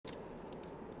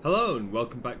Hello and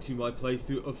welcome back to my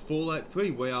playthrough of Fallout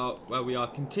 3 where we are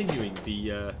continuing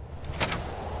the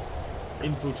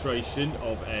infiltration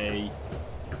of a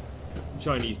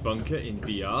Chinese bunker in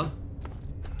VR.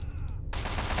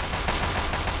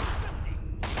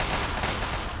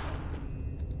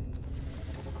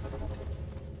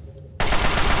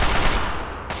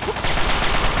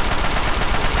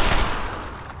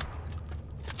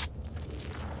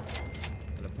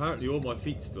 And apparently all my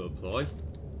feet still apply.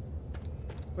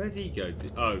 Where did he go?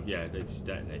 Oh, yeah, they just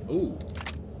detonate. Ooh,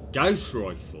 Gauss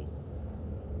rifle.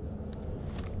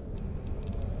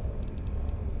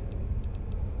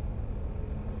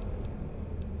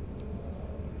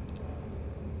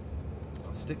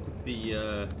 I'll stick with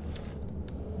the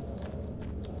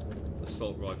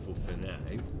assault rifle for now.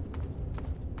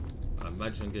 I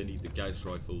imagine I'm going to need the Gauss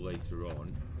rifle later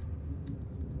on.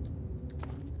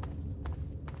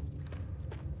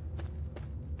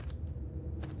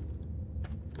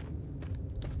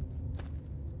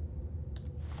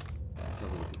 Let's have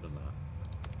a look at the map.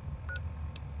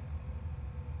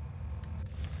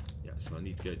 Yeah, so I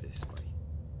need to go this way.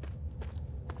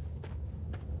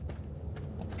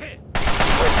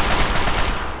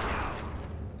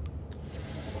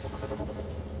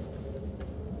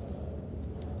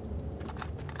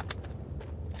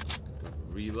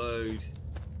 Reload.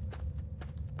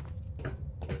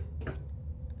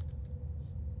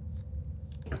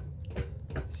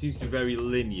 It seems to be very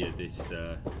linear, this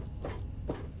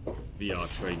VR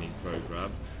training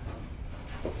program.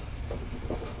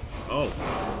 Oh.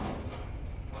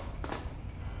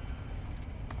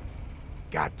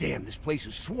 God damn, this place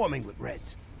is swarming with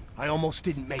Reds. I almost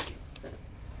didn't make it.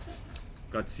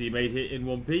 Glad to see you made it in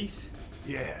one piece.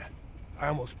 Yeah, I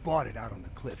almost bought it out on the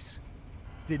cliffs.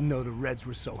 Didn't know the Reds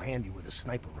were so handy with a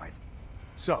sniper rifle.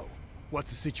 So,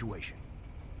 what's the situation?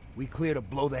 We clear to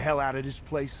blow the hell out of this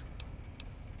place?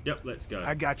 Yep, let's go.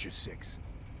 I got your 6.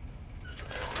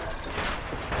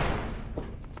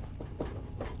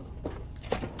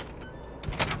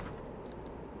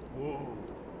 Whoa.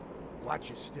 Watch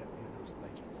your step near those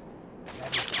ledges.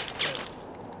 That is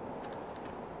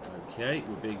Okay,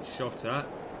 we're being shot at.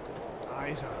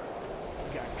 eyes on.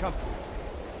 We got company.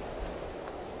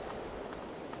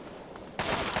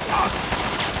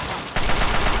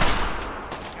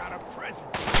 Got a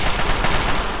present.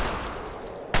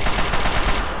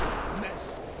 Mess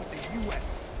with the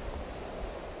U.S.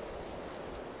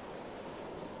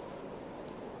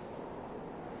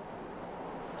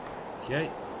 Okay.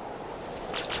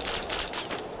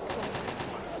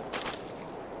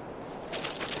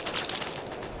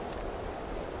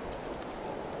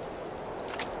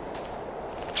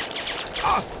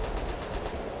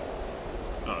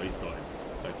 Oh, he's got him.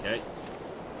 Okay.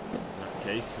 In that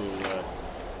case, we'll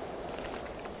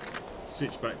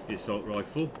switch back to the assault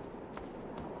rifle.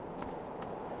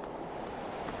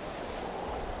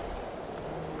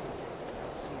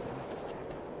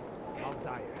 I'll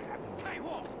die a happy man.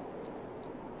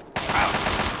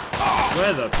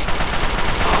 Where the...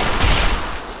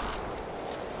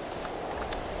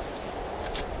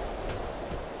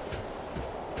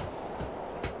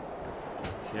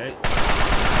 Okay.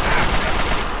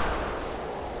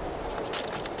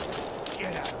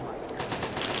 Get out of my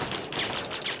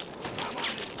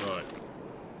Right.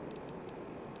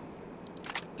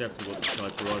 Definitely want the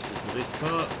sniper rifle for this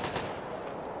part.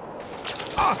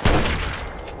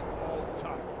 All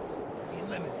targets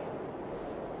eliminated.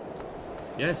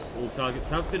 Yes, all targets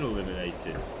have been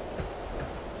eliminated.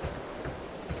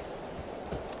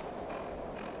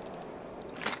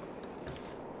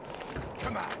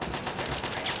 Come on.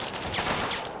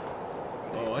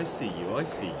 Oh, I see you, I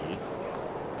see you.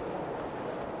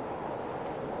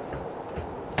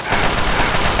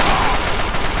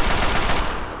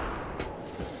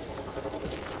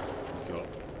 Got.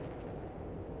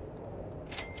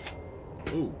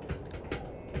 Ooh.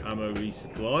 Ammo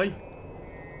resupply.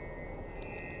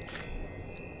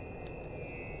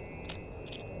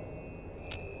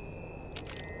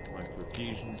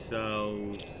 Microfusion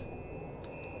cells.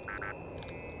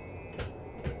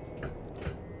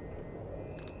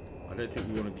 I don't think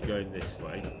we want to be going this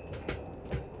way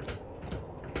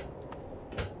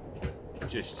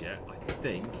just yet. I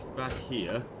think back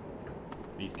here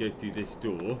we need to go through this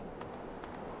door. Oh.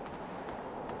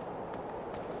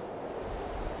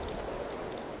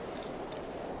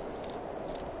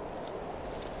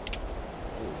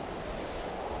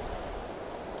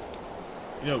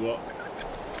 You know what?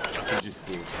 I can just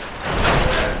force it.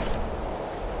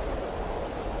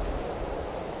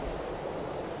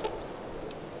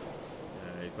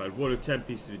 If I had 1 of 10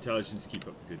 pieces of intelligence, keep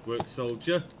up the good work,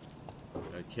 soldier.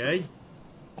 Okay.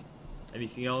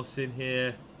 Anything else in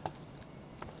here?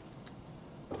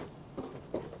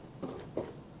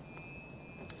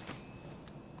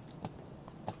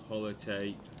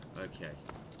 sellotape. Okay.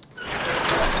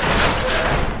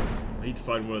 I need to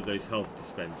find one of those health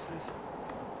dispensers.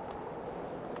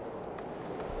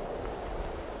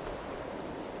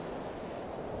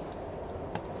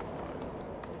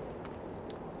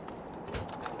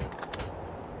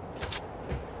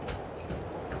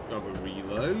 Grab a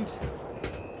reload.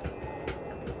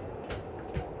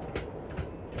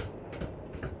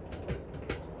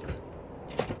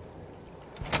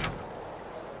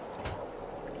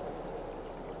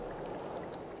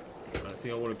 I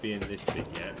think I want to be in this bit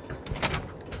yet.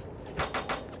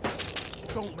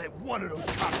 Don't let one of those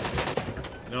cops.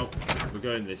 Nope, we're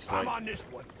going this way. I'm on this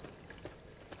one.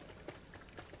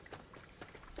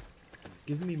 It's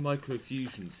giving me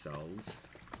microfusion cells.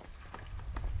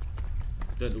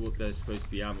 Don't know what they're supposed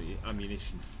to be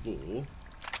ammunition for.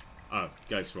 Oh,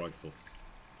 ghost rifle.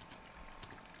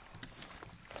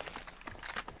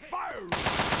 Fire!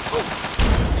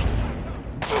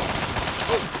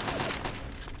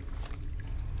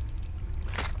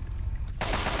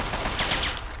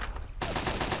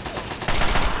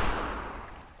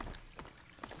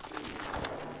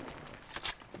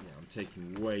 Yeah, I'm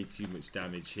taking way too much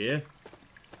damage here.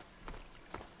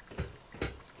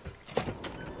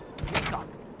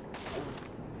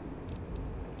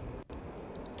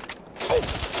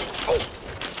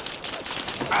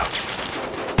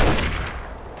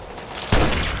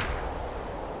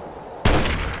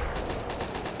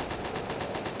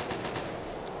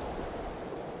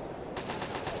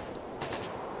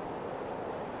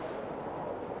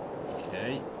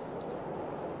 Okay.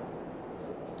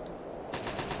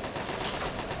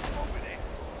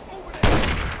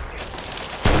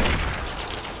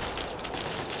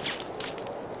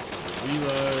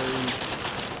 Reload.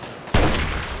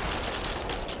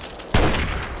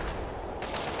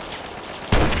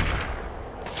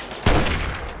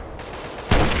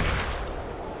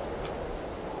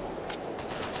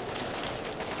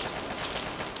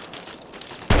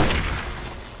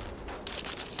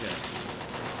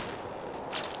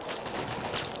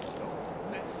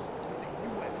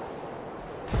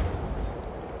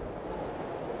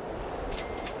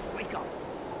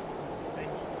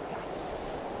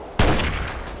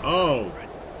 Oh,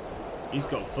 he's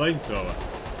got a flamethrower.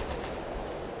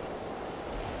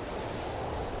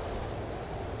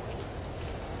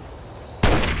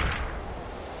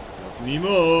 Not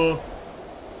anymore.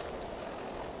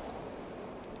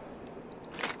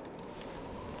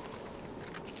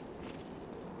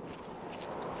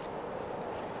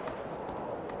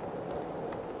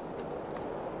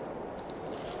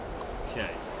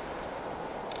 Okay.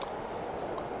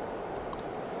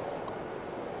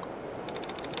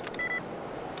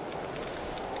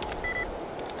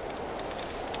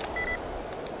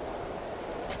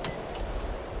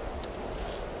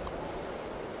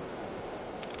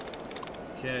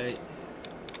 Okay.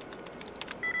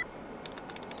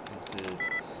 Scattered,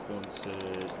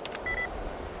 sponsored.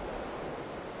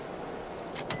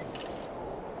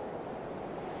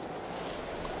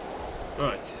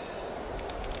 Right.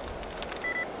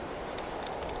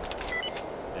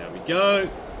 There we go.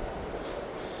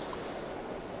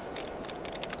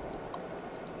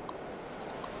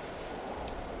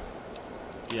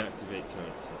 Deactivate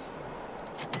turret system.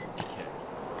 Okay.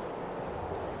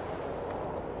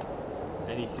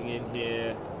 Anything in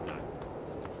here? No.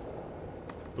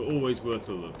 But always worth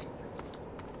a look.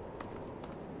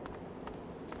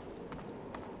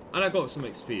 And I got some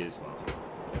XP as well.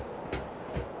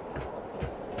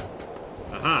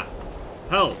 Aha!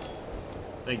 Health!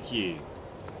 Thank you.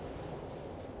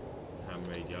 Ham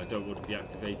radio. I don't want to be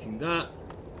activating that.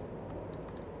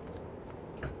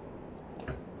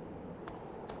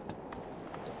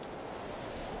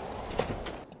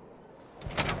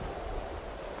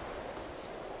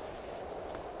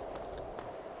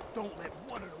 Don't let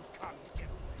one of those commies get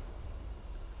away.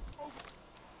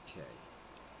 Okay.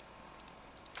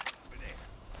 Over there.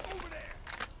 Over there.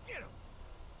 Get him.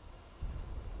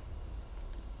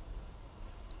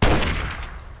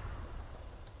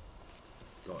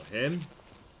 Got him.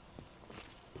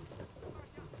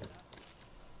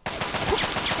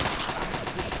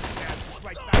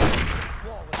 Right back to the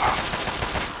wall.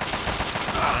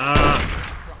 Ah!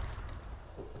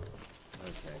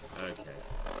 Okay, okay.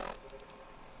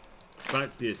 Back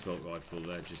to the assault rifle,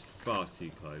 they're just far too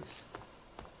close.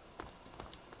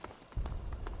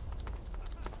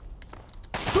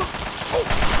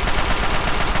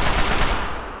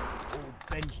 Old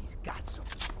Benji's got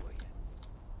something for you.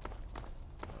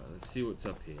 Let's see what's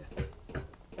up here.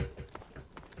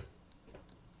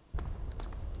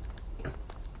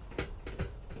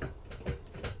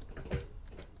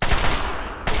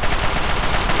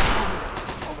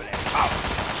 Over there.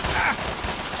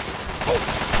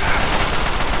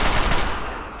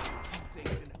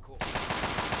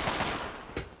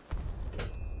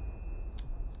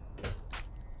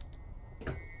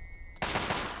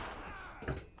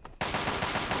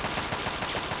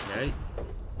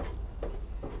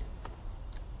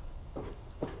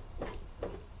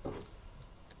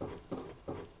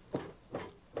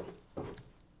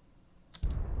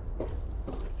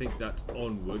 think that's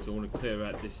onwards. I want to clear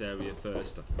out this area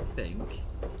first, I think.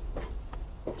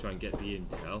 Try and get the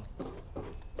intel.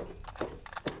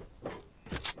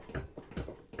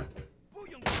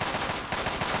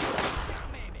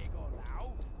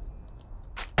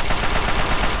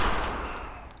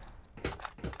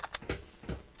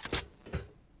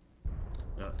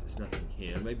 No, there's nothing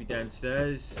here. Maybe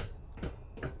downstairs?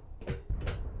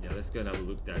 Yeah, let's go and have a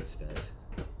look downstairs.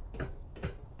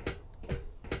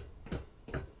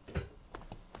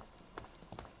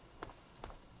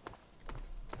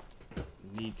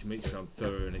 Need to make sure I'm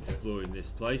thorough in exploring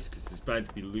this place because there's bound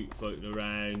to be loot floating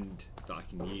around that I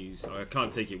can use. I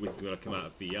can't take it with me when I come out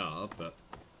of VR, but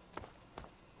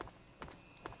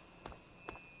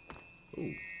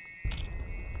ooh.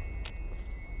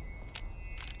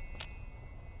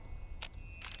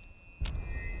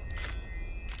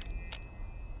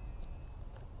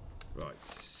 Right,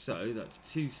 so that's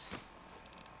two.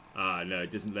 Ah, no,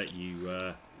 it doesn't let you.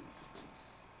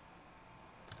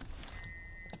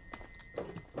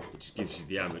 It just gives you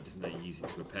the ammo, it doesn't let you use it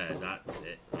to repair. That's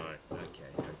it. Right, okay,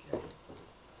 okay.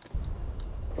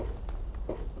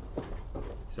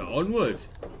 So onward.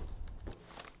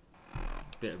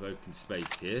 Bit of open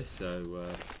space here, so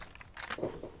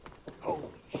Holy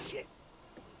shit.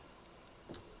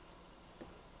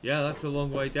 yeah, that's a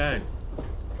long way down.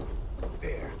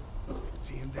 There.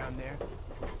 See him down there?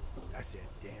 That's it,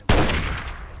 damn.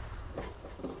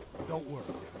 Don't worry,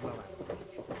 they're well out of reach.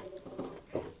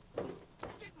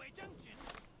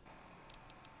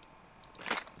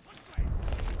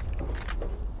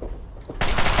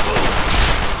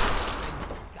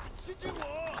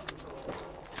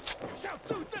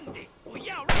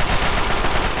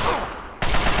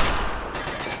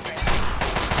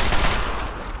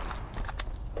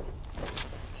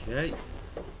 Okay.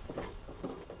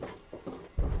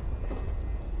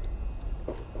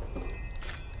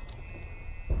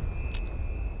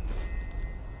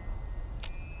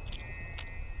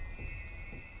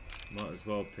 Might as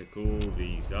well pick all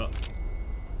these up.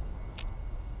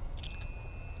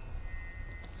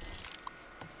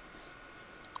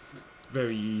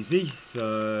 Very easy,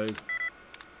 so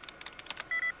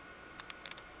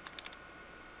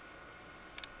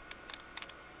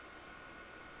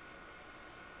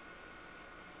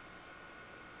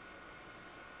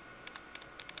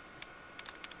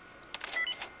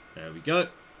there we go.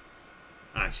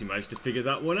 I actually managed to figure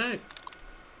that one out.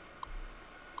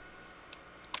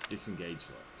 Disengage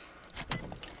lock.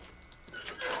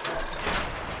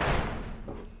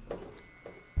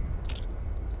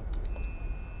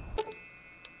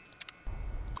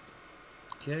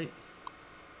 Okay.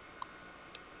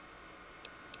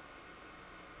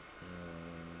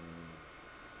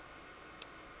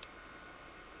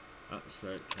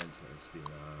 Atmospheric counter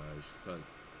espionage. Both.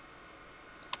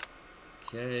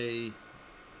 Okay.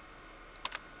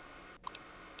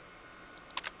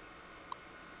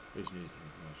 Vision using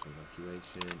martial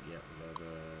evacuation. Yeah,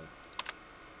 whatever.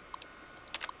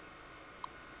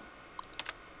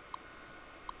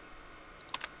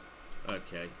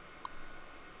 Okay.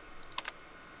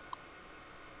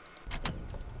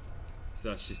 So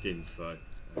that's just info.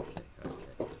 Okay,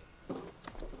 okay.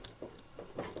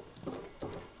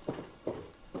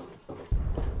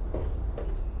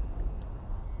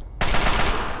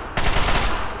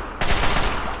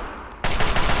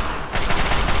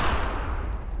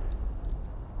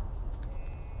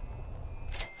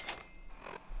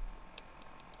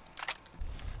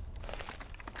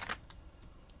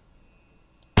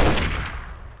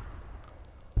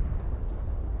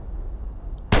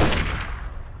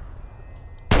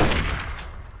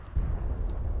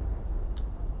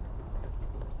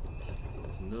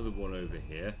 Another one over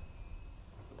here.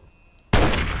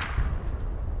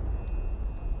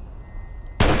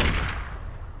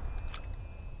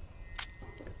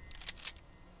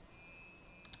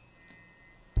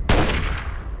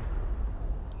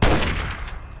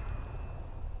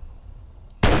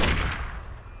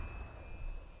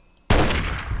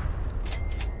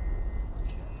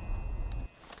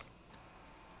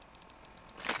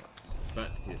 So back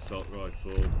to the assault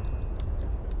rifle.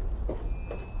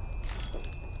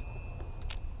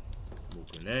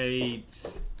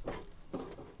 Grenades.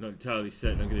 Not entirely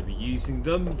certain I'm going to be using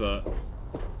them, but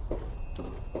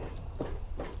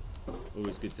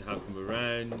always good to have them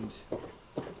around.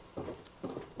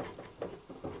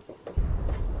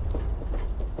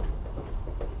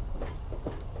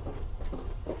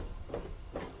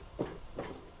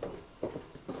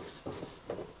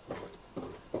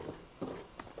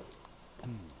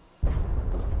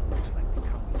 Looks like the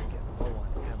commies are getting low on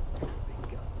ammo for the big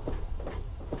guns.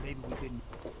 Maybe we didn't.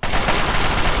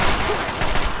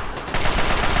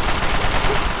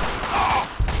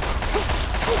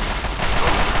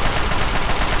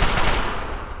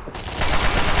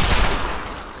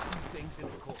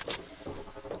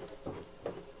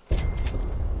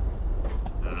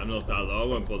 not that low. I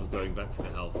won't bother going back for the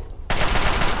health.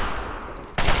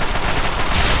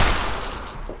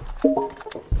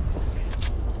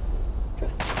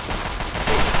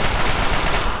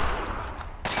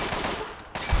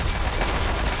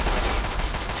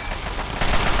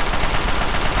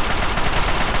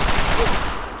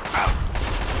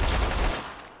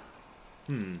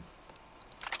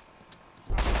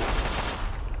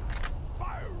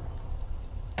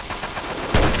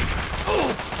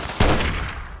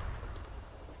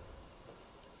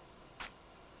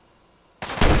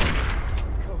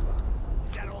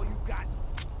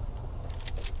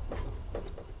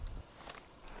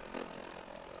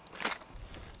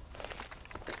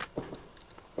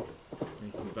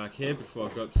 Back here before I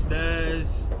go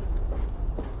upstairs.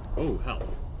 Oh,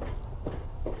 health.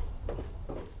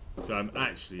 So I'm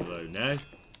actually low now.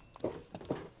 Oh,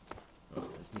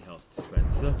 there's my health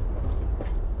dispenser.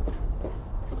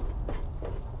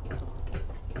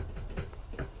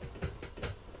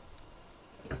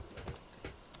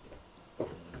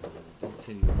 Don't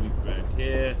see any loot around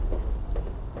here.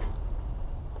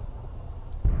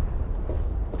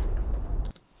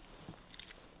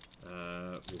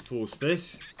 We'll force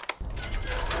this.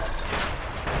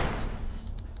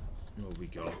 What have we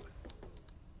got?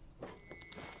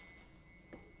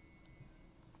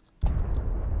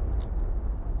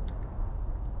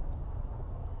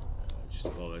 Just a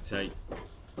holotape.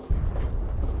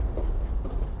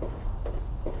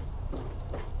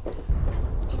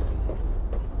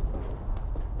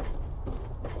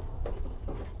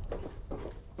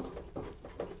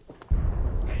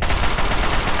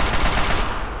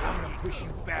 Push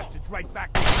you bastards right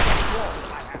back to the wall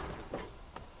if I have to.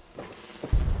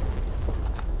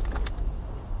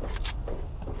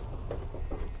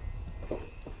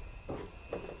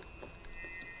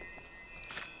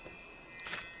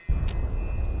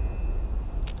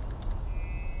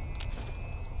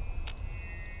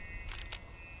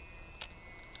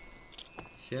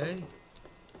 Okay.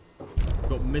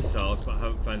 Got missiles, but I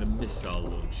haven't found a missile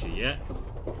launcher yet.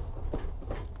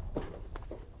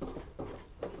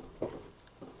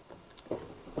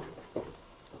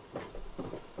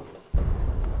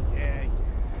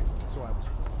 So I was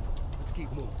wrong. Let's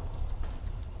keep moving.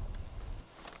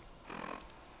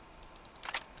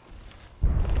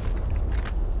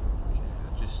 Okay,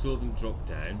 I just saw them drop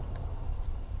down.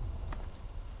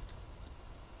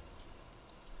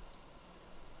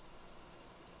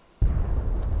 I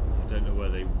don't know where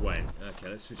they went. Okay,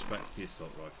 let's switch back to the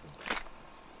assault rifle.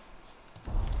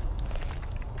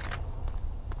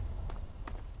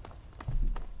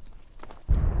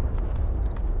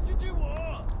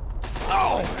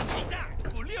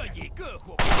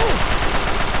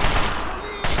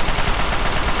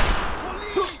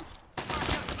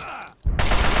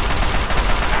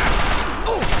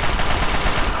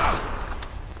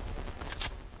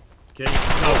 Okay, I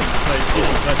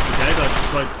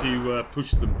just tried to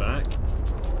push them back. I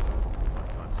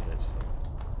can't search them.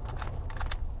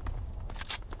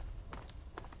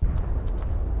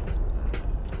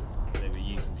 They were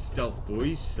using stealth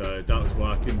boys, so that was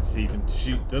why I couldn't see them to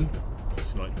shoot them. Or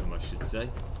snipe them, I should say.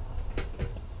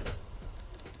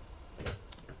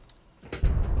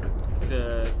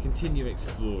 Let's continue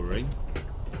exploring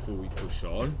before we push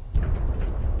on.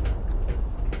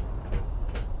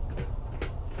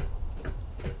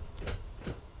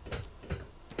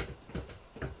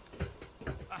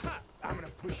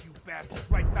 Push you bastards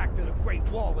right back to the Great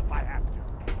Wall if I have to.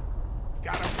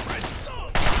 Got him, friend.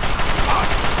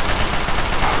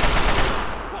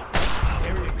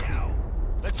 There we go.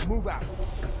 Let's move out.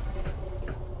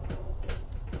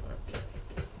 Okay.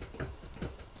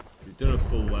 We've done a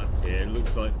full lap here.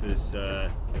 Looks like there's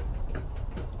no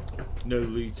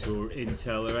loot or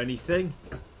intel or anything.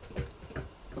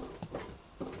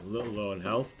 A little low on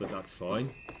health, but that's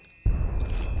fine.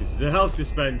 Because there's a health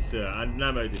dispenser and an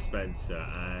ammo dispenser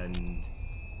and...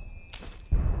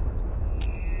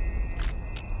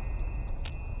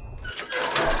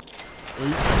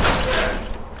 Oops.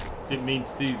 Didn't mean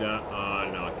to do that. Ah,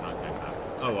 no, I can't go back.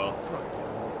 Oh well.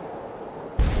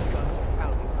 These guns are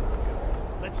pounding on the guys.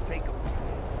 Let's take them.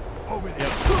 Over there.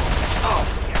 Yep.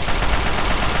 Oh, yeah.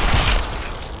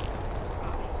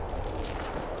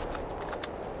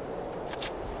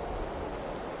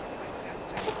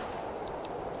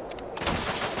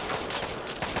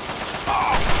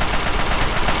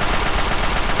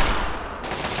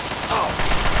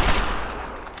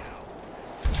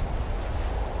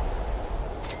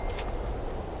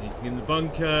 In the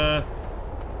bunker.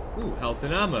 Ooh, health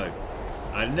and ammo.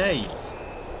 And nades.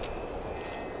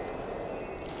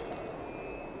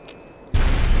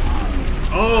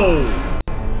 Oh!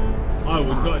 I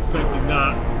was not expecting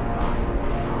that.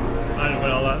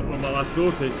 when my last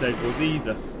autosave was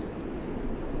either.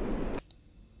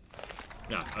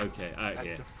 Ah, okay, out That's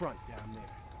here. the front down there.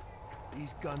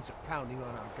 These guns are pounding on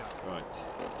our guard. Right.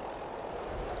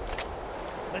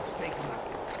 Let's take them out.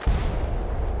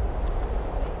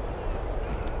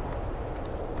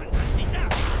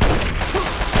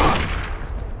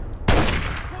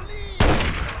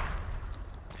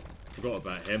 Forgot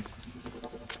about him.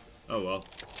 Oh well.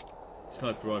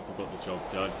 Sniper rifle got the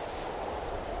job done.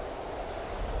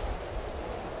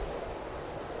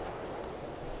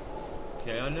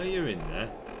 Okay, I know you're in there.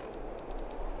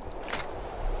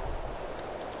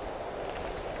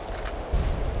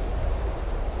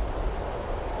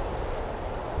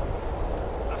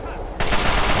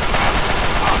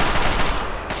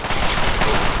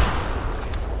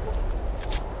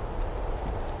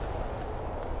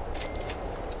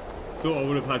 Thought I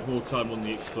would have had more time on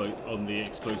the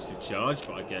explosive charge,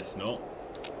 but I guess not.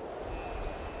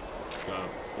 Grab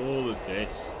all of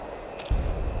this.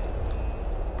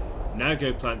 Now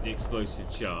go plant the explosive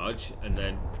charge, and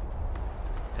then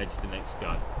head to the next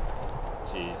gun,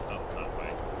 which is up that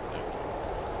way.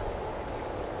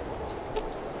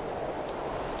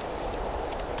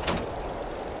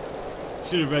 Okay.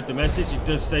 Should have read the message. It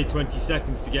does say 20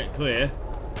 seconds to get clear.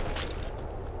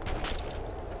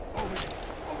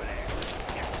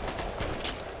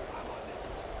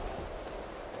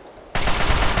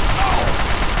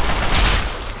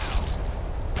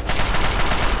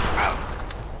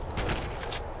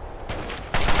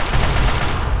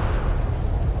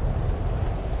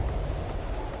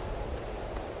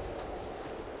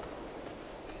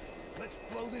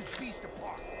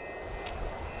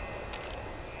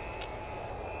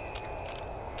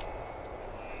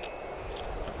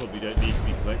 Probably don't need to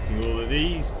be collecting all of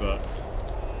these, but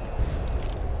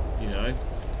you know.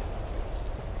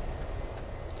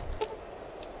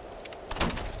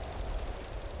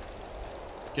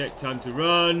 Okay, time to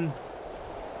run.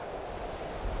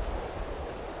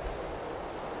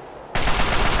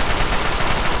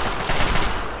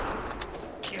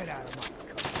 Get out of my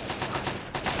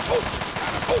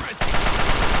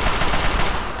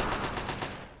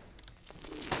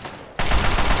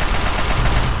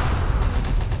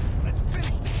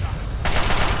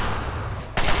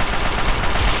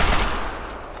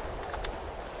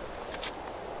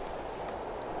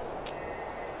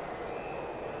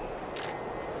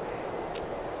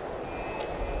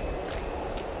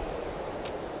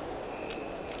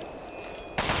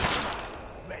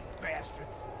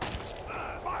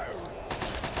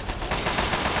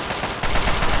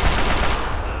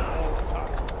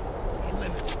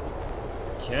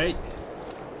Okay.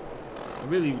 I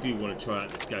really do want to try out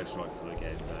the Scout's rifle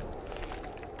again,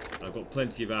 though. I've got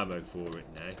plenty of ammo for it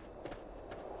now.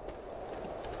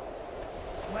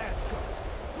 Last go.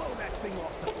 Blow that thing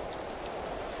off.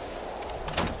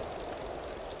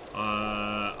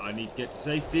 I need to get to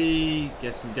safety.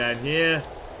 Guessing down here.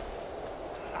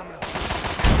 I'm gonna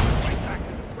right back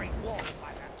to the Great Wall if I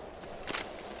have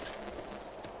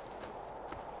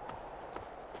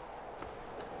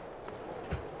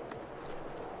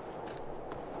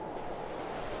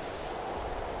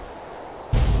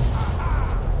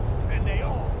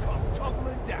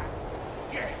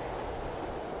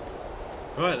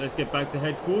Right, let's get back to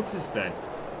headquarters then.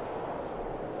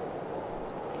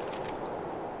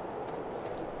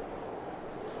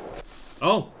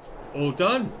 Oh, all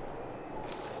done.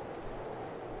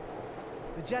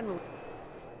 the general.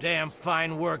 Damn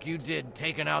fine work you did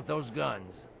taking out those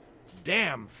guns.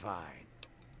 Damn fine.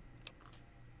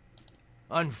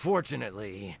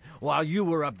 Unfortunately, while you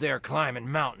were up there climbing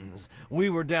mountains, we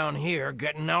were down here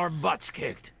getting our butts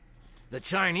kicked. The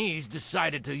Chinese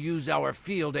decided to use our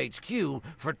field HQ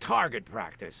for target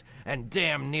practice, and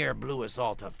damn near blew us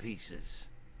all to pieces.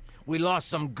 We lost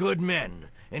some good men,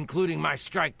 including my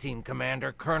strike team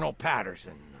commander, Colonel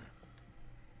Patterson.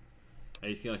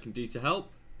 Anything I can do to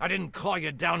help? I didn't call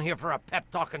you down here for a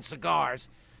pep talk and cigars.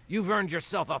 You've earned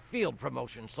yourself a field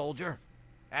promotion, soldier.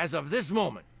 As of this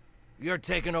moment, you're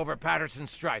taking over Patterson's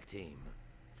strike team.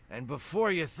 And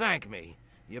before you thank me,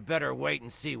 you better wait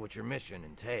and see what your mission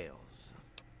entails.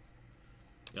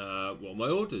 What are my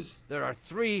orders? There are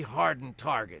 3 hardened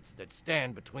targets that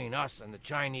stand between us and the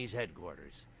Chinese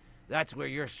headquarters. That's where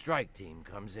your strike team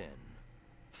comes in.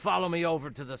 Follow me over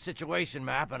to the situation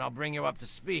map and I'll bring you up to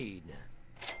speed.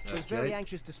 I was very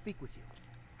anxious to speak with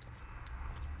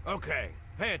you. Okay,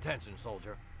 pay attention,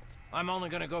 soldier. I'm only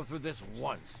gonna go through this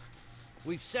once.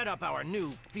 We've set up our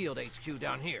new field HQ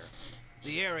down here.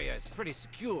 The area is pretty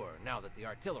secure now that the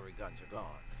artillery guns are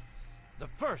gone. The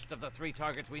first of the 3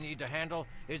 targets we need to handle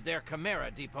is their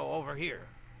Chimera depot over here.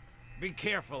 Be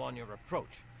careful on your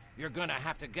approach. you're gonna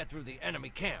have to get through the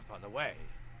enemy camp on the way.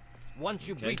 Once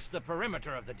you breach the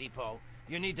perimeter of the depot,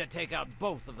 you need to take out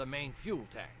both of the main fuel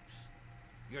tanks.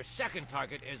 Your second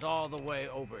target is all the way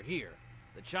over here.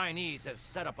 The Chinese have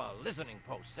set up a listening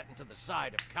post set into the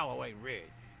side of Callaway Ridge.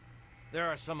 There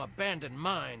are some abandoned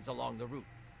mines along the route,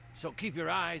 so keep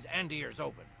your eyes and ears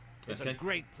open. It's a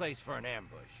great place for an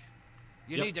ambush.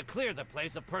 You need to clear the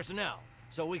place of personnel,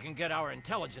 so we can get our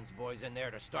intelligence boys in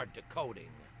there to start decoding.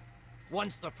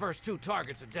 Once the first 2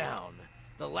 targets are down,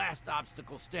 the last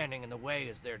obstacle standing in the way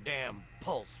is their damn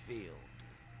pulse field.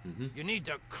 You need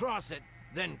to cross it,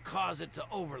 then cause it to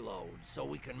overload, so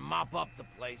we can mop up the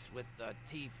place with the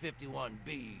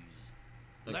T-51Bs.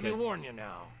 Let me warn you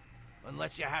now,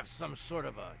 unless you have some sort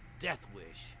of a death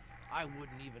wish, I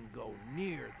wouldn't even go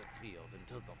near the field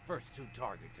until the first 2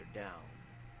 targets are down.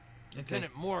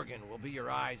 Lieutenant Morgan will be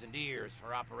your eyes and ears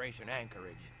for Operation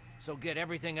Anchorage, so get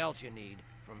everything else you need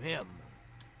from him.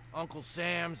 Uncle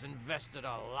Sam's invested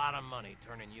a lot of money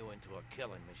turning you into a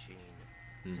killing machine.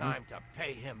 Time to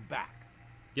pay him back.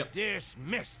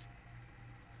 Dismissed.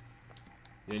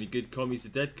 The only good commie's a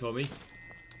dead commie.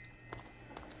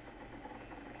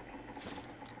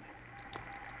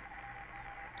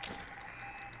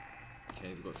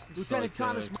 Okay, we've got some Lieutenant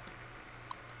Thomas.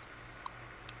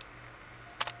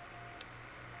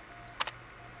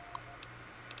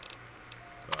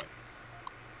 Right.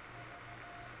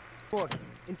 Morgan,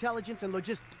 intelligence and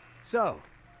logistics. So,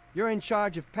 you're in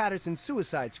charge of Patterson's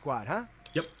suicide squad, huh?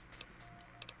 Yep.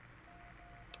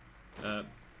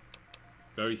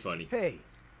 Very funny. Hey,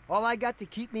 all I got to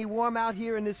keep me warm out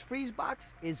here in this freeze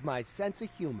box is my sense of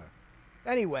humor.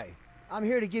 Anyway, I'm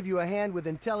here to give you a hand with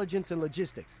intelligence and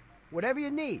logistics. Whatever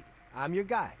you need, I'm your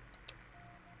guy.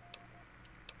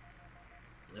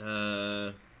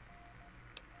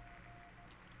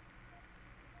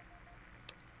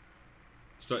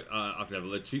 I've never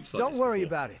led troops like Don't this worry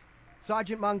before. about it.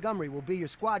 Sergeant Montgomery will be your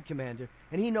squad commander,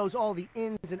 and he knows all the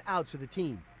ins and outs of the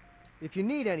team. If you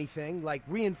need anything, like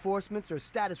reinforcements or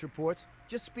status reports,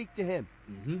 just speak to him.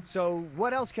 So,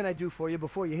 what else can I do for you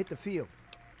before you hit the field?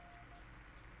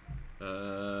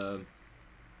 Can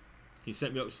you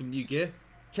set me up with some new gear?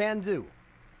 Can do.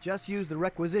 Just use the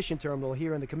requisition terminal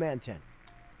here in the command tent.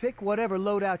 Pick whatever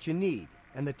loadout you need,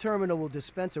 and the terminal will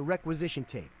dispense a requisition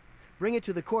tape. Bring it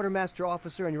to the quartermaster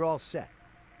officer and you're all set.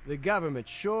 The government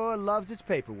sure loves its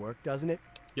paperwork, doesn't it?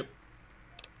 Yep.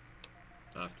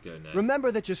 I have to go now.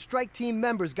 Remember that your strike team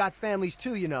members got families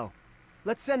too, you know.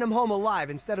 Let's send them home alive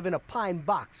instead of in a pine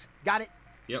box. Got it?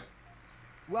 Yep.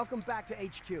 Welcome back to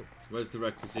HQ. Where's the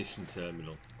requisition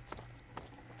terminal?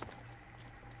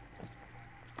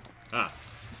 Ah.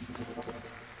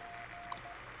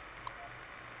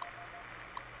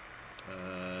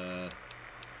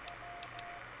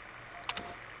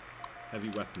 Heavy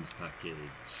weapons package.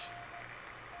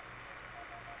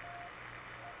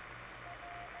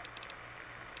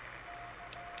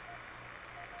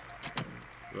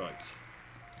 Right.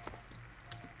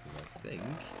 I think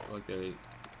I'll go.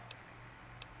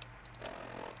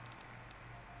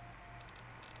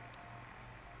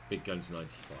 Big guns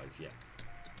 95, yeah.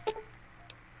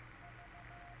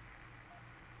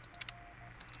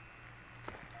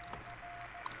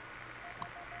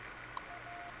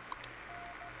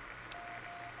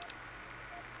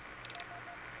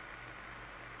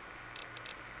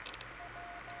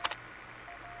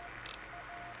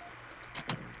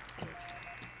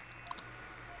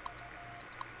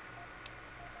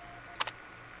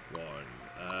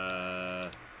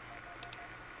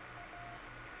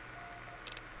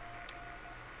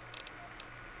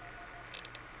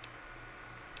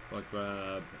 I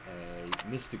grab a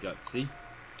Mr. Gutsy,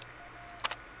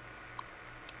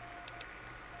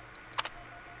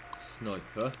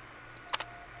 sniper,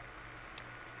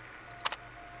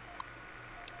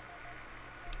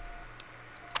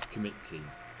 commit team,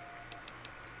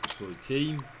 deploy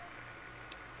team,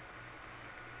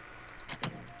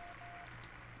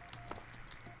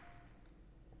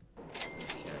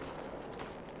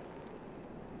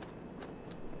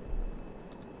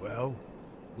 Well,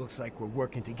 looks like we're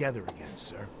working together again,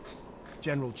 sir.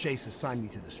 General Chase assigned me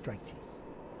to the strike team.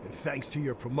 And thanks to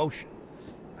your promotion,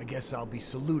 I guess I'll be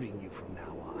saluting you from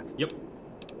now on. Yep.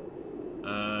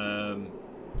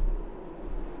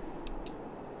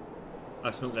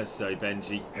 That's not necessary,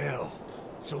 Benji. Hell,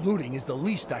 saluting is the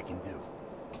least I can do.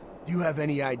 Do you have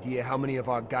any idea how many of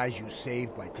our guys you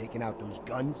saved by taking out those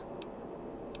guns?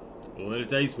 All in a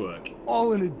day's work.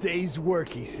 All in a day's work,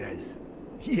 he says.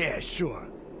 Yeah, sure.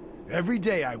 Every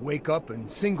day I wake up and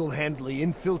single-handedly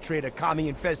infiltrate a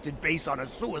commie-infested base on a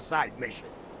suicide mission.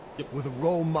 Yep. With a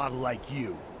role model like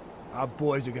you, our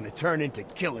boys are gonna turn into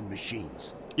killing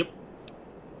machines. Yep.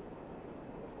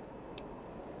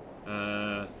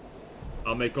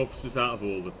 I'll make officers out of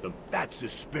all of them. That's the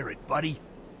spirit, buddy.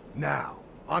 Now,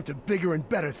 on to bigger and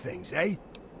better things, eh?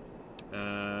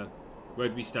 Where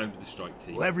do we stand with the strike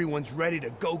team? Well, everyone's ready to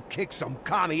go kick some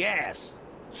commie ass.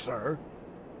 Sir,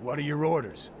 what are your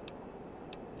orders?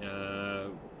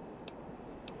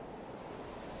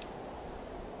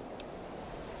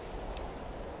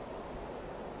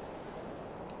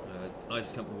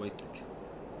 Ice Camp away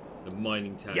the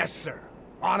mining town. Yes, sir.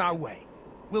 On our way.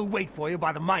 We'll wait for you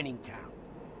by the mining town.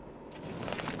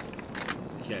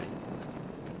 Okay.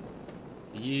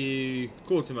 You...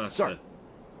 Quartermaster. Sir.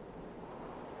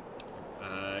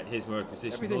 Here's my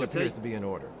requisition. Everything holiday. appears to be in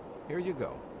order. Here you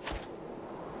go.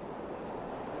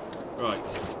 Right.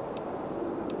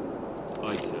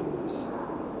 Items.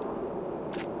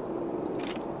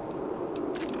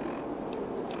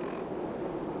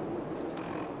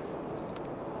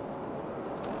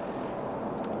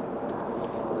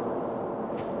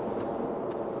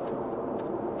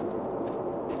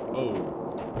 Oh.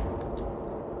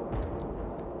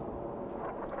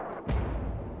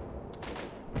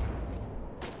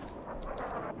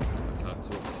 I can't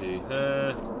talk to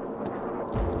her.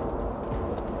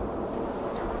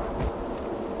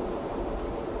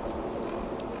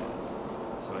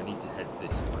 So I need to head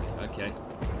this way. Okay.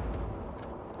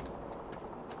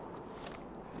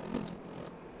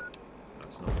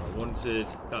 That's not what I wanted.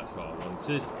 That's what I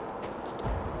wanted.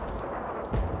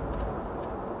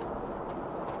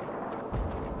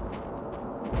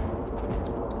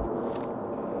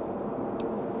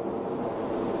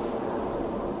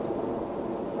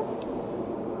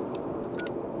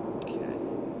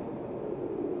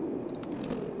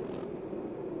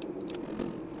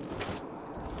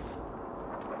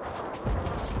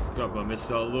 Grab my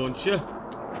missile launcher.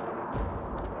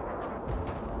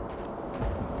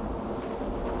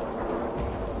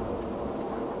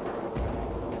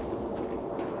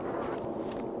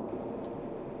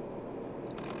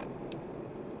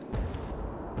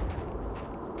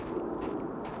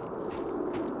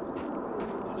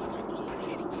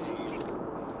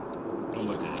 Oh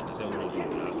my god, I don't want to do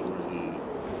that. I want to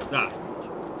do that.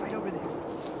 Right over there.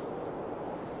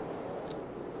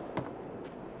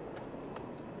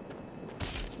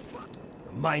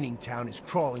 The mining town is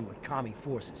crawling with commie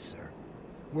forces, sir.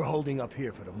 We're holding up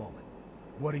here for the moment.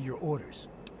 What are your orders?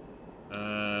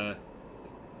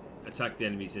 Attack the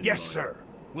enemies in Yes, the mine. sir.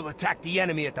 We'll attack the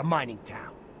enemy at the mining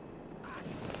town. Damn.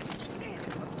 We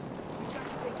got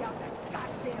to take out that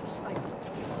goddamn sniper.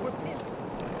 We're pinned.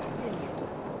 In here.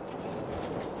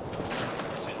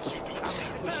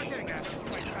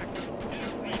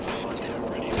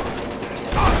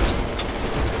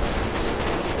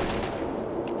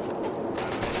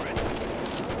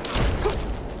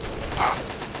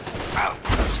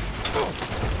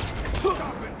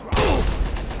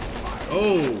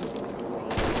 Oh!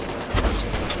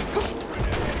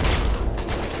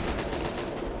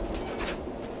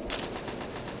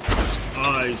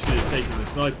 I should have taken the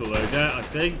sniper loader, I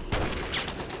think.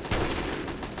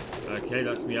 Okay,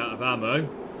 that's me out of ammo.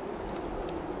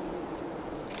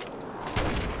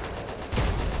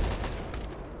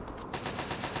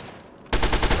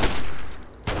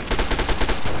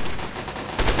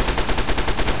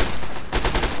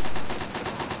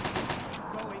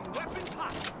 Going weapons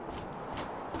hot.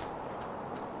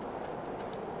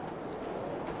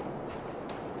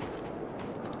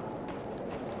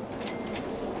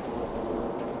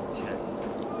 Okay.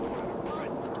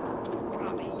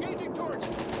 Engaging target.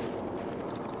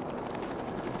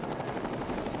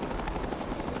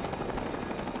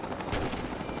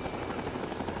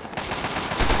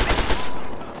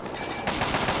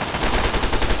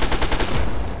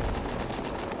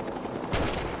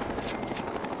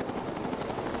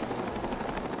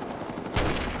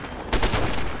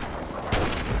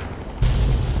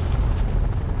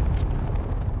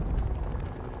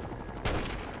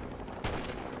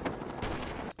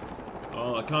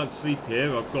 Oh, I can't sleep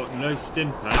here. I've got no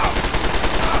stim pack.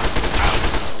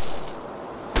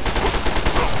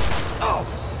 Oh.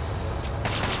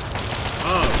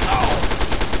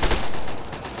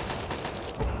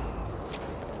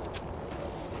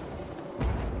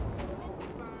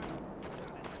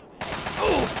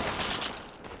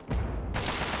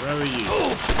 Where are you?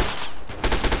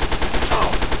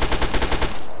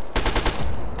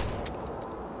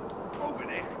 Over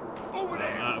there. Over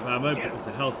there. Out of ammo, but there's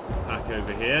a health pack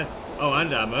over here. Oh,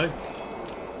 and ammo.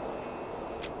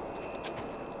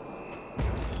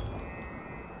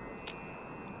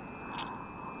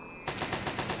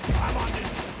 I'm on this.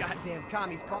 Goddamn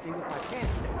commies caught me with my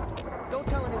pants down. Don't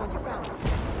tell anyone you found me.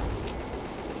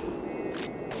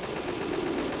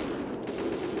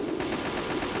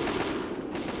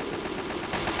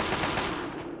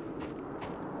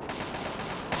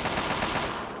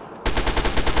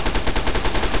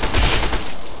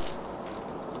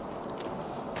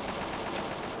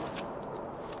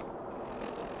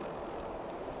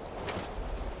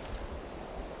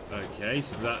 Okay,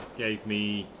 so that gave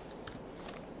me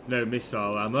no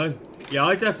missile ammo. Yeah,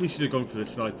 I definitely should have gone for the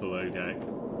sniper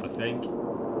loadout, I think.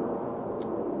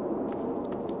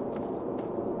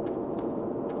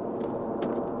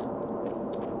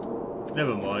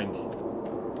 Never mind.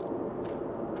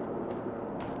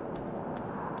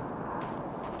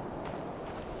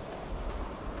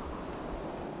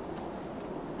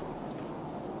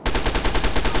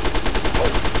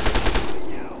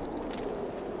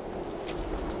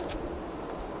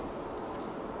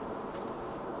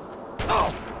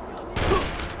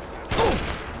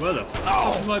 Where the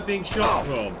fuck am I being shot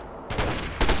from?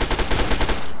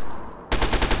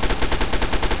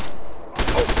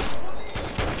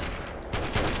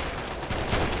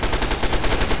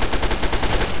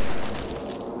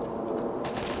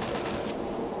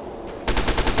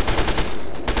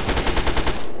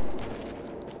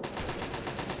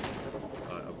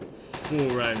 Right, I've got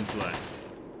 4 rounds left.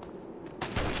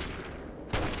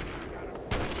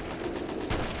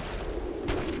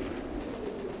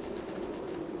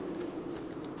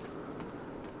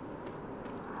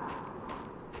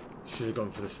 Should have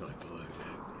gone for the sniper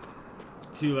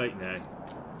loadout. Too late now.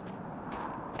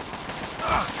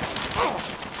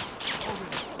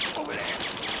 Over there!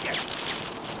 Yes!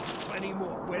 Plenty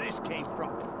more where this came from.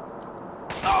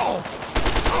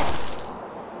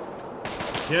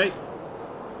 Okay.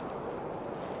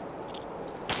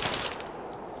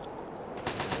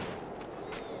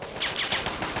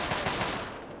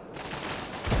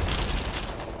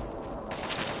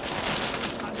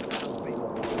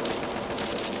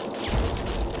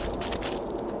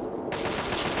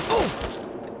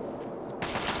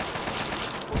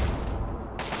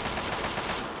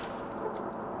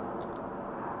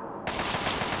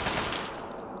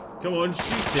 Come on,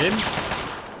 shoot him.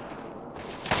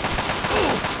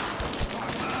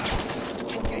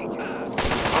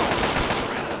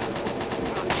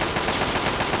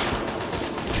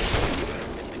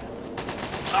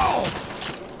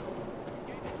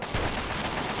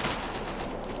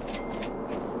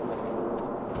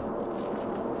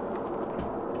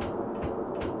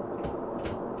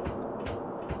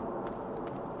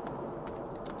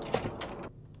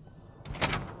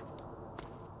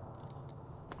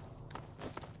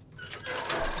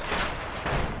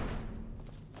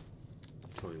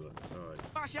 Toilet. Alright.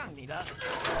 发向你了，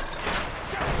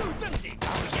上诉正经，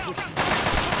要让他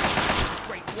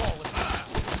Great Wall with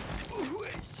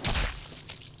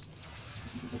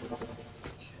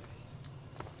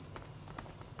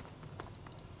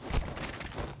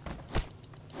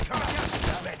Come on,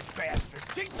 red bastard!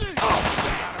 请自由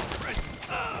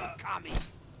commie.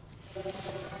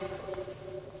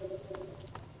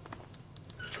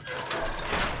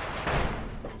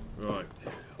 Right.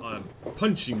 I'm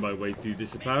punching my way through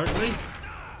this apparently.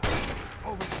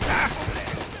 Over there.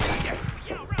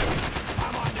 Yeah, right.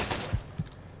 I'm on this one.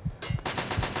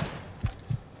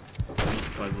 I need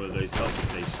to find one of those health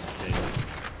station things.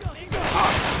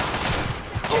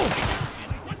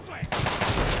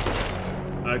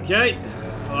 Okay.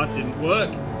 Well, that didn't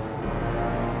work.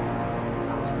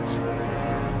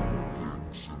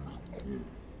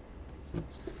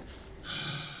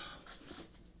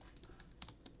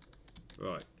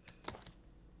 Right.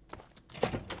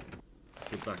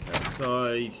 Get back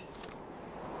outside.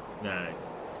 Now.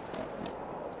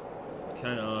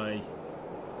 Can I...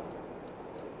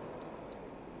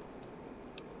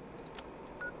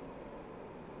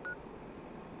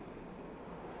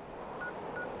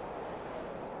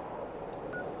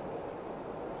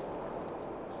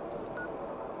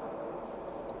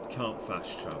 Can't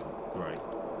fast travel. Great.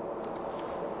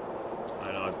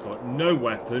 And I've got no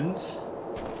weapons.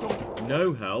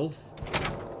 No health.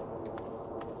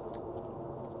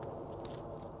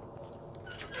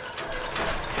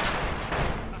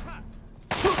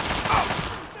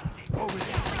 Over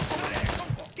there.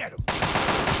 Get him.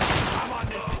 I'm on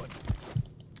this one.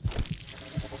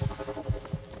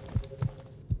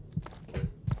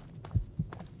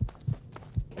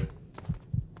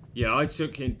 Yeah, I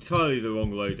took entirely the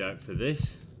wrong loadout for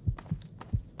this.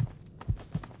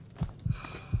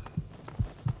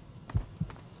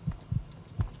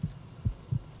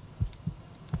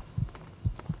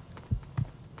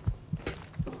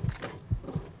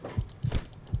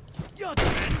 You're the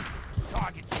man.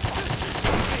 Target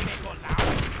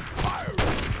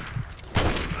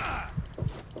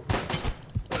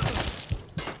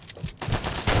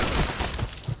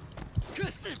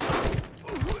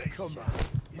Come on.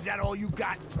 Is that all you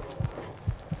got?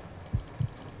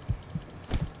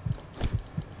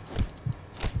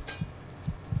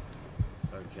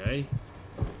 Okay.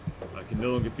 I can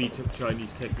no longer beat up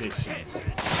Chinese technicians.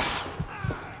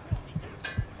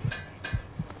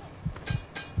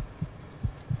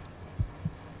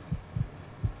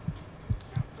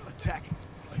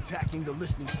 Attacking the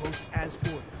listening post as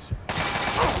ordered, sir.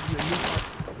 I'll give you a new target.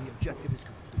 The objective is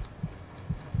complete.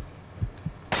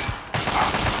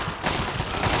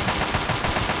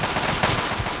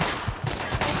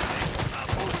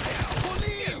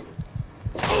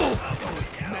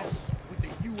 Mess with the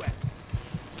U.S.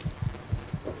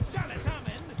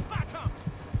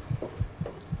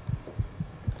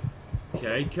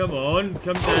 Okay, come on.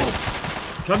 Come down.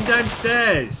 Come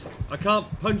downstairs. I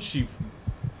can't punch you.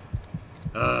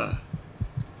 I'm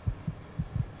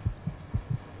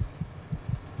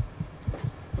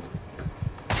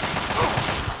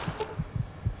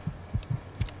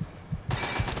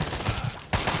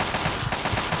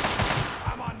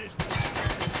on this.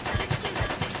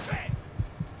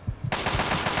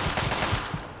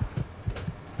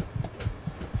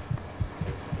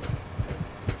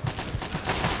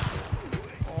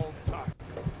 All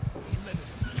targets eliminated.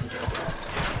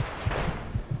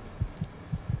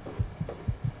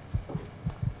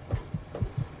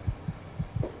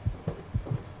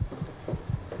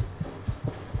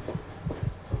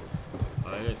 I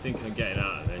don't think I'm getting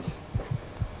out of this.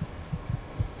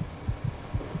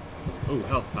 Oh,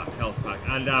 health pack,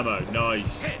 and ammo.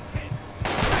 Nice.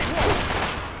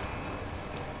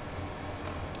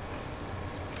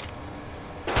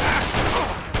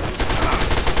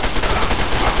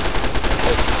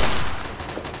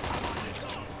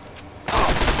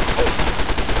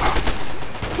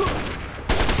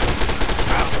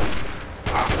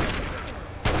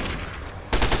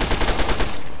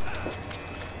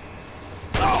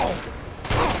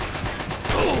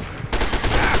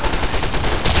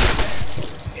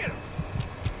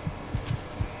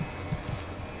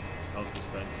 Health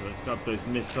dispenser. Let's grab those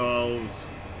missiles.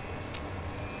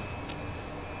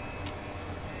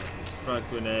 Frag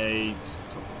grenades.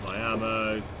 Top of my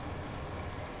ammo.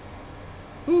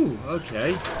 Ooh,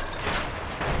 okay.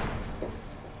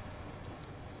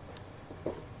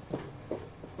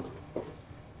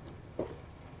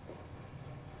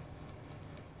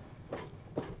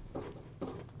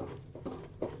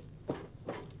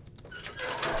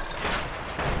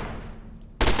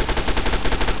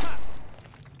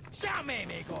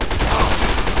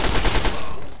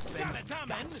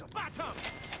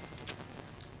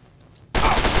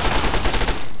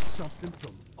 Something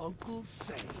from Uncle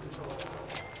Sam.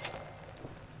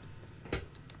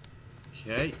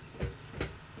 Okay.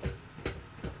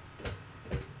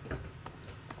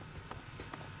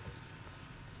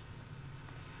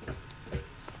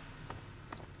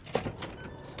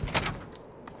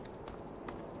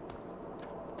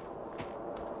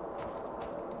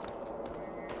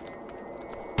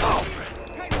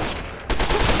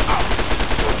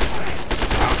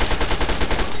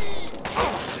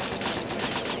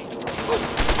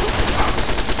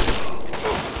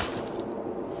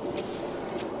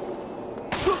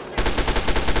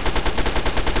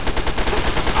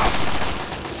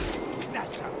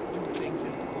 That's how we do things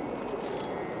in the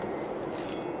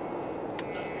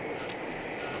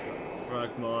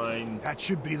Frag mine. That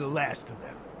should be the last of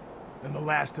them. And the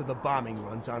last of the bombing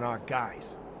runs on our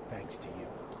guys, thanks to you.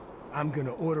 I'm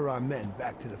gonna order our men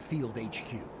back to the field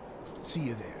HQ. See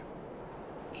you there.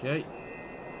 Okay.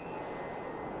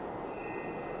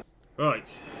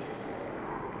 Right.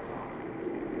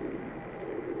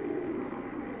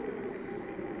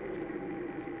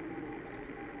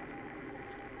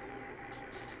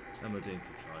 How am I doing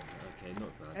for time? Okay,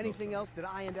 not bad. Anything not else that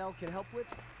I&L can help with?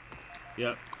 bad.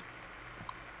 Yep.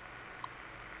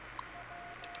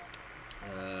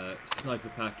 Sniper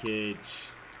package,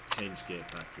 change gear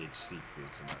package,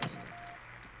 sequels and that stuff.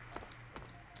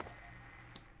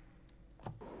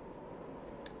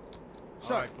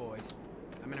 Sir. All right, boys.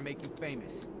 I'm gonna make you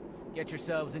famous. Get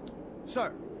yourselves in.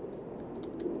 Sir.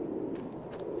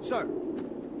 Sir.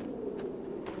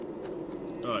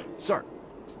 Alright, Sir,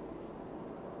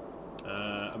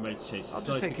 I'm ready to change the I'll just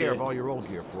sniper take care gear. of all your old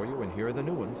gear for you, and here are the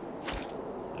new ones.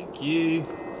 Thank you.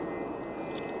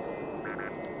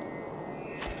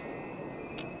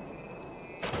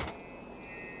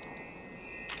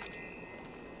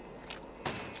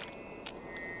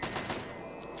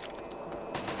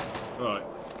 Right.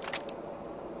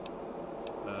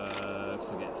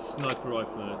 So get a sniper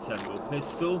rifle and a 10mm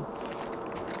pistol.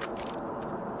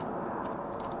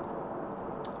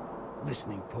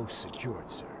 Listening post secured,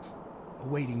 sir.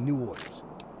 Awaiting new orders.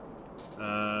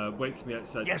 Wait for me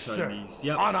outside Yes, the sir. Chinese.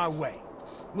 Yep. On our way.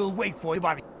 We'll wait for you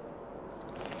by the...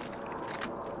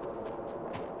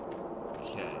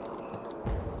 Okay.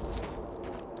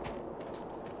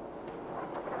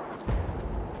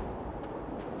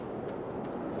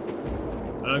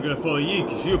 And I'm going to follow you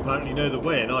because you apparently know the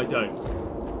way and I don't.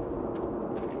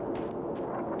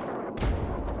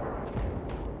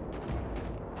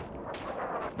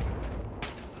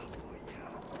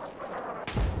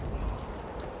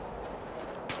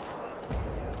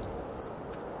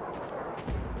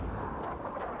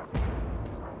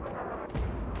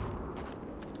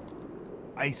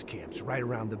 ice camp's right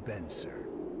around the bend, sir.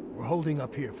 We're holding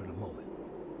up here for the moment.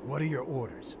 What are your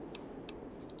orders?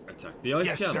 Attack the ice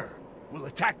camp. Yes, sir. We'll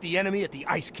attack the enemy at the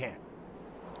ice camp.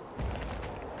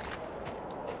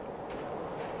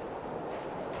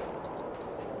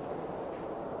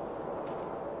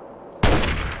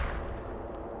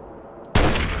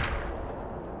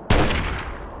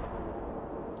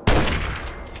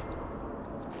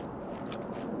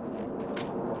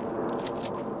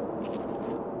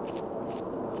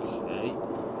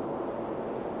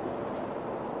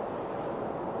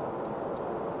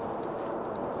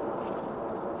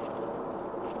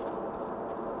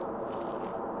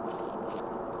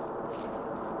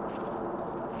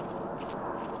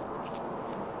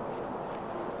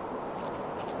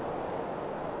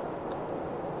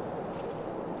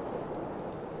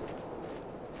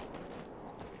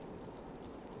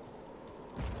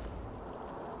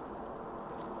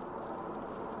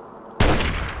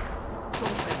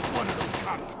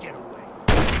 Get away.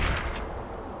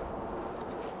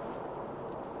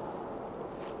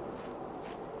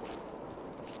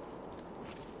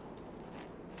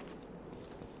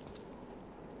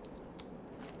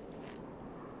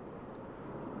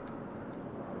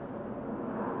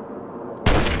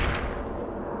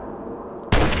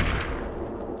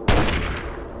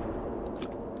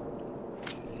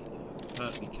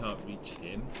 Apparently can't reach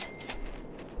him.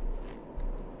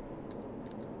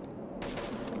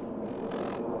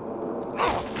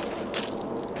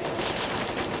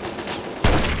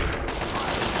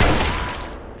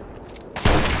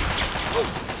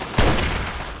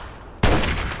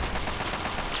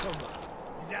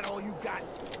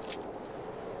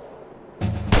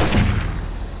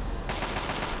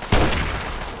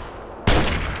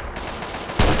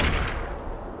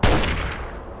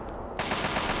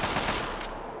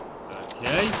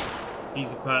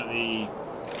 He's apparently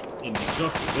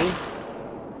indestructible.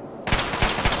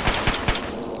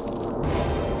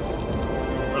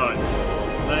 Right,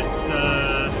 let's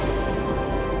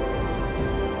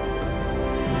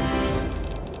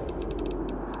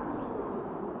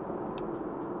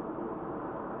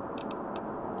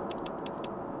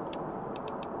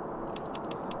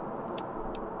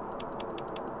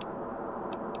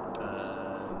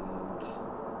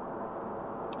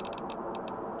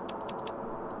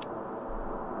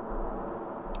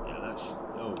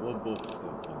one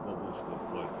more skill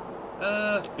point.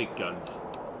 Big guns.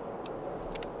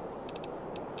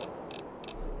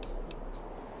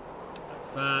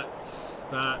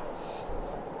 Fats.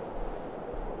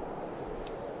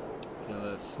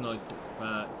 Killer, sniper,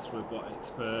 fats, robot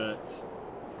expert.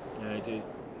 Dude.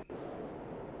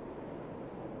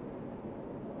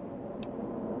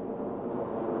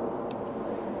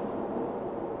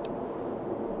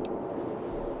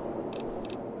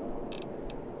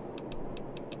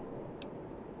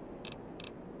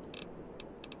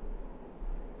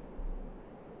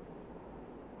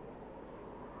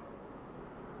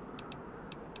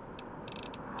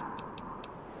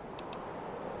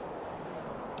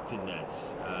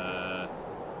 Finesse.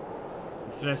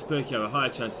 With finesse perk, you have a higher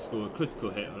chance to score a critical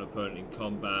hit on an opponent in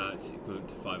combat, equivalent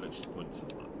to 5 extra points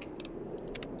of luck.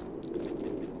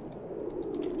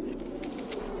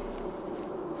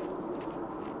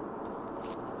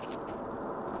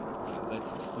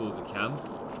 Let's explore the camp.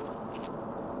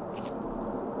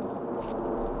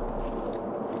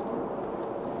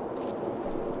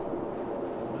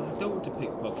 I don't want to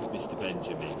pickpocket Mr.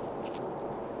 Benjamin.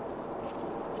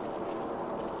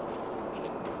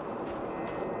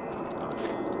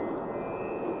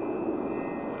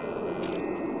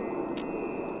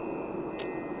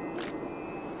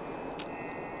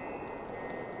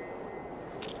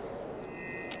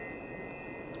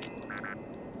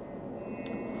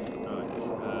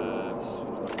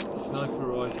 Sniper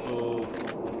rifle.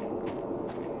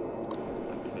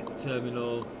 Activate the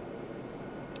terminal.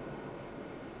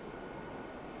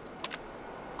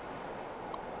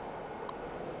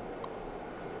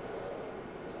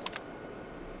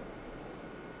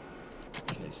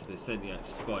 Okay, so they're sending out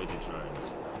spider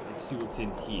drones. Let's see what's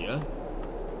in here.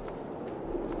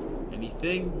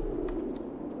 Anything?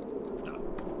 No.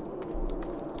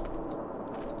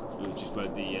 It was just where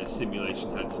the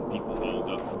simulation had some people holed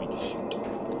up for me to shoot.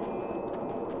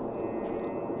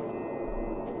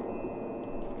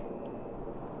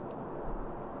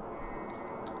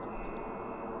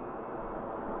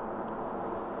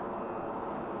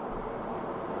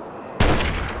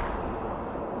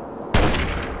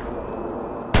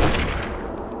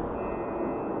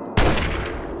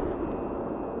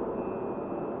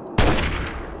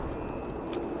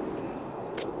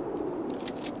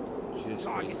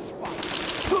 Target spot.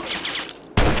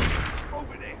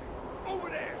 Over there. Over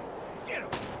there.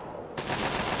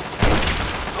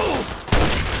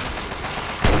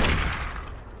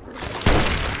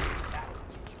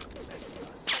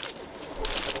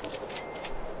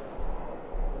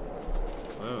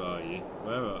 Where are you?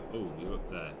 Where are... Oh, you're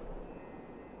up there.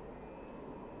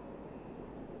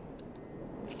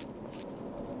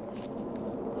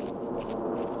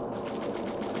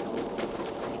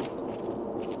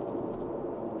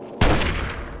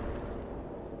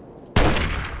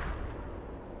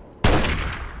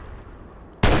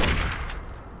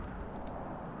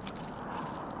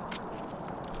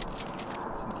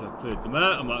 Since I've cleared them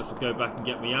out, I might as well go back and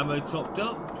get my ammo topped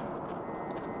up.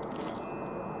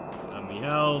 And my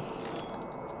health.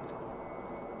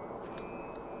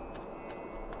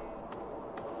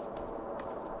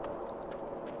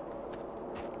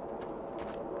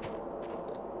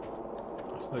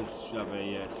 I suppose I should have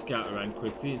a scout around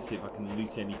quickly and see if I can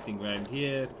loot anything around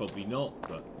here. Probably not,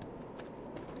 but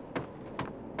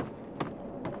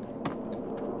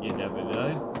you never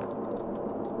know.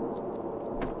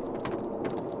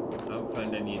 I haven't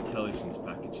found any intelligence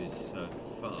packages so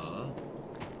far.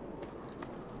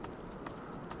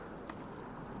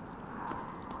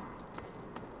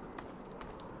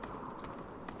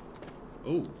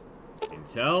 Oh,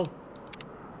 intel.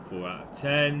 4 out of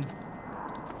 10.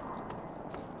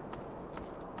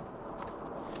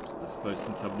 I suppose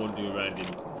since I'm wandering around in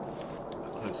a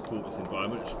close quarters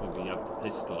environment, I should probably have the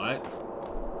pistol out.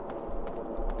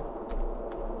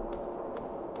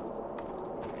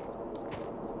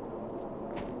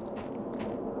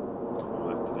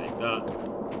 I'll activate that.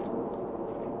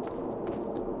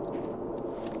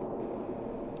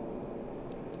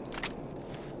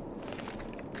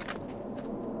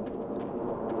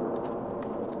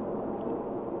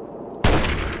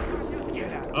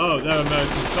 Oh, they're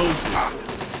American soldiers.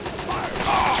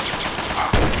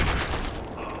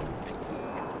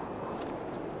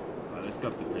 Right, let's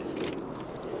grab the pistol.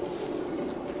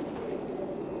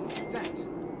 Thanks.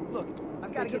 Look,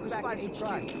 I've got to get this back to HQ.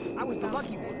 I was the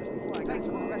lucky one before I got to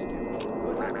the rescue.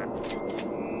 Good hunting.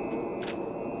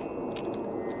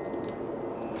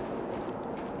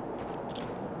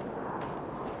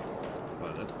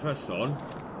 Right, let's press on.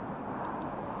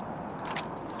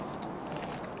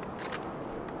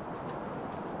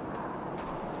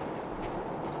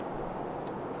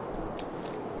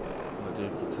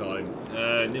 Time.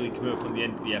 Nearly coming up on the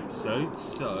end of the episode,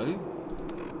 so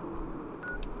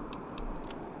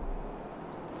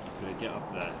gonna get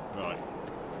up there. Right.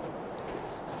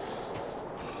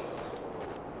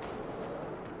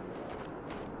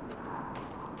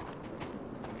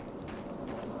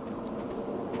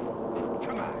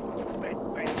 Come on, red.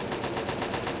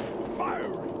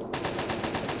 Fire!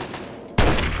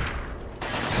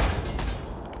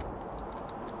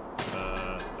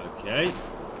 Okay.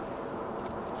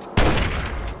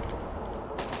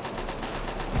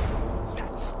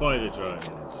 Spider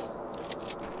drones.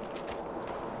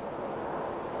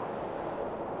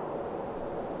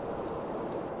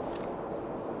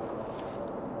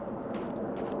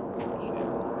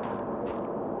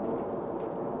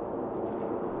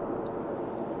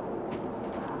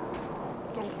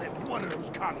 Don't let one of those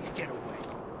commies get away.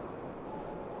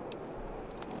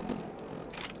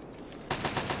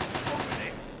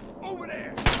 Over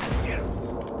there! Get him!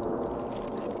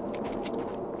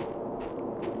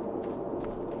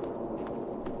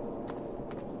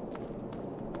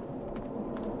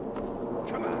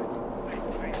 Come on, wait.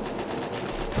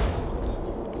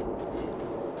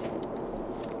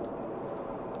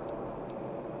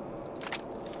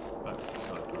 Back to the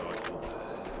sniper rifle.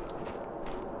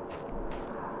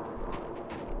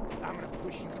 I'm gonna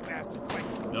push you bastards right.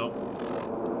 Nope.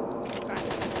 Back to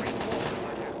the great wall.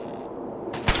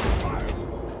 Fire!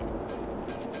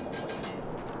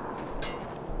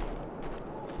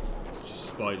 It's just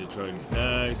spider drones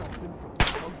now. Something from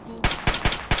Uncle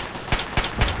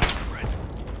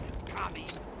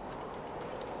Commie.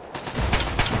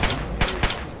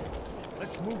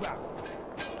 Let's move out.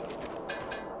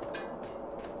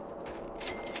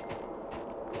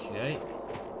 Okay.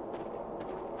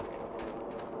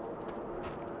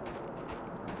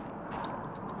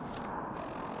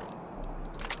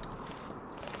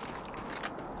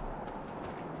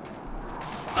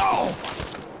 Oh!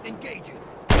 Engaging.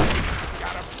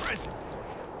 Got a present for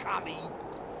you, Commie.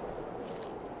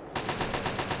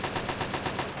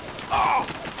 Oh!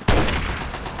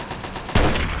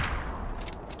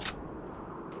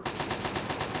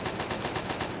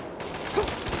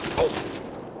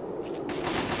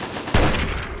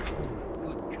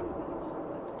 Good commies. A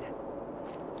dead one.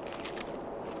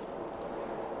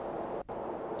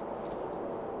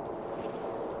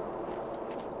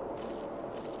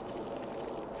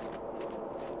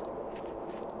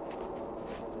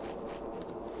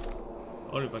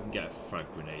 I wonder if I can get a frag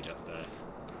grenade up there.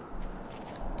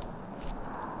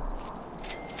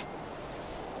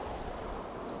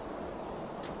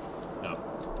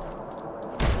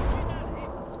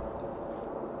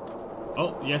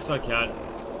 Oh, yes I can.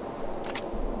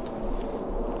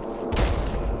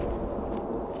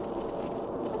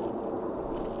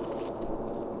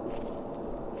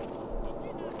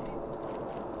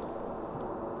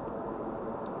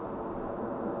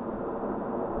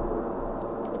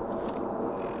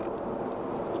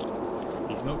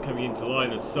 He's not coming into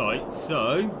line of sight,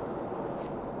 so...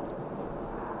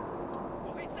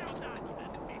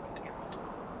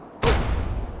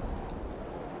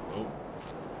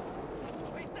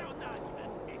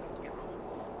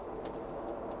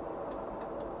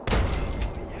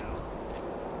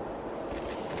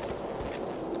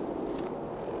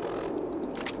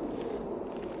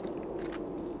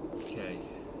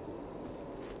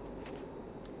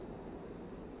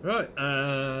 Right,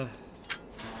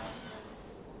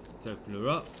 let's open her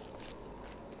up.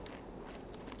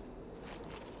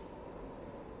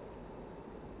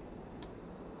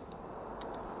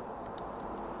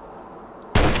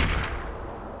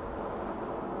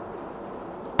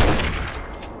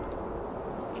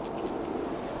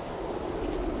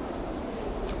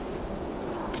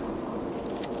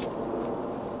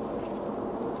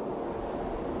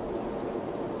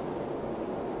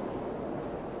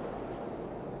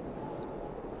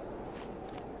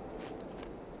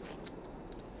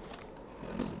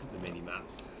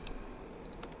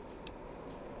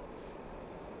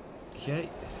 Okay.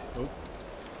 Oh.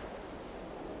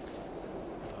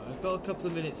 I've got a couple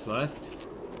of minutes left.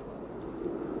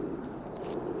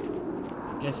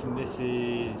 I'm guessing this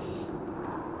is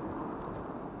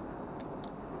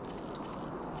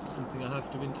something I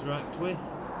have to interact with.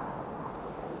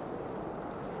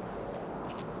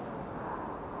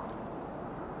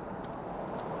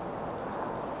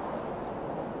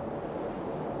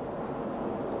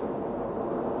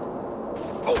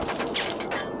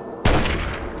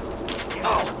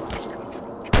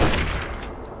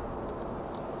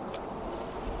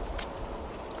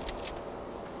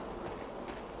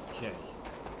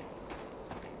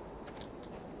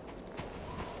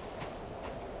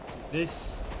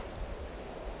 This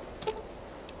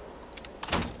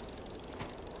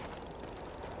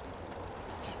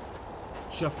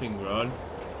just chuffing run.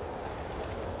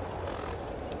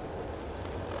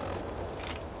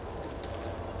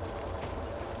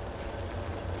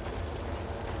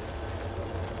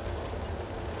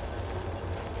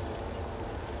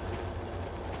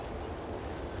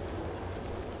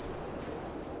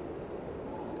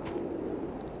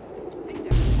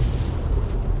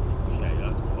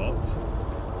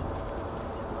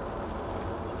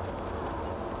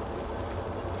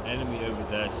 Enemy over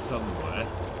there somewhere.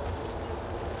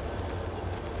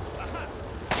 I'm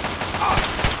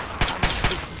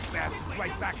push these bastards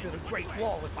right back to the Great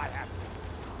Wall if I have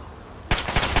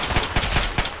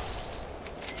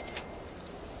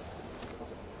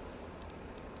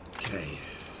to. Okay.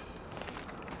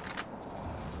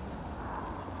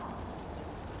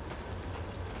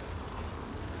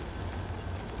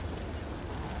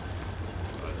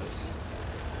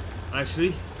 Right,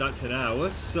 actually, that's an hour,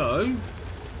 so...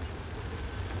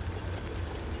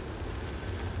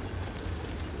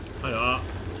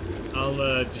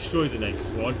 I'll destroy the next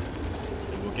one,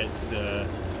 and we'll get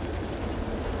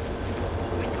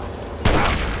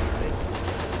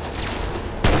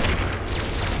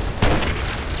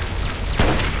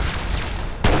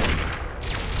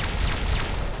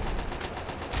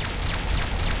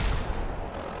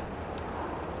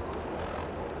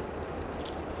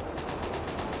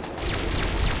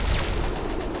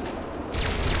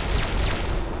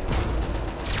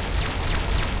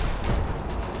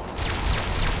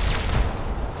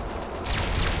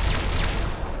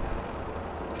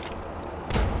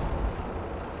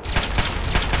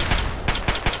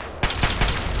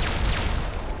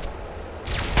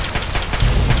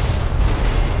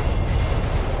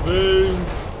boom.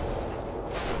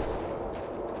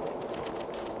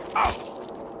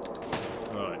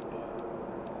 Right.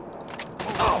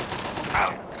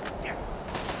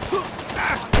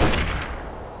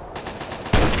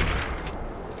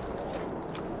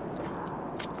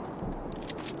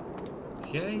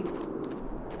 Okay.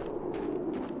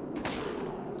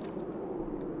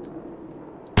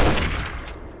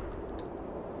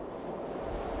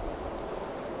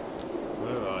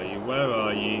 Where are you? Where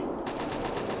are you?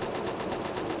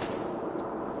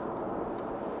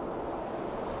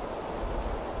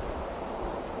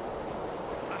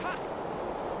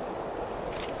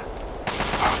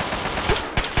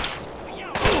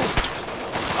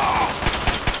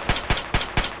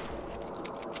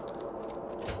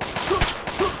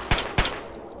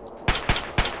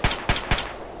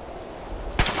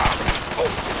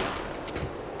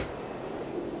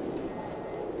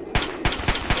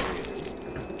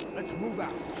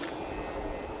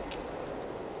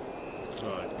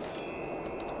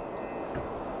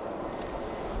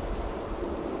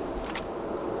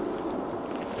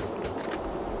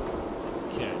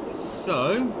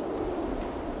 So...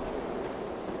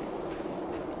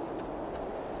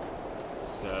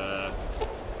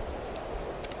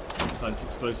 plant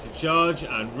explosive charge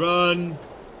and run.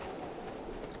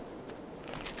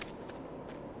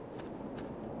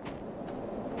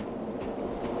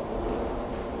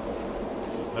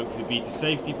 Should hopefully be to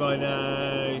safety by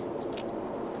now.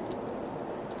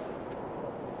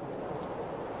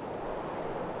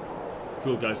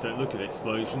 Cool guys don't look at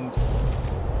explosions.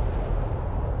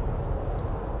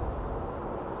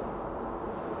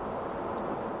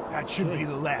 That should be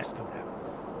the last of them.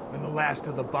 And the last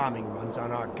of the bombing runs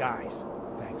on our guys,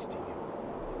 thanks to you.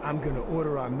 I'm gonna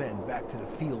order our men back to the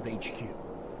field HQ.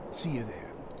 See you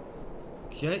there.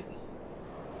 Okay.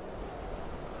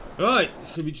 Right,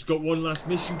 so we just got one last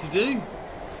mission to do.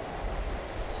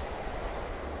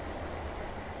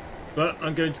 But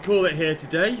I'm going to call it here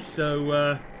today,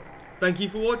 so thank you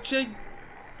for watching.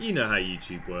 You know how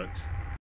YouTube works.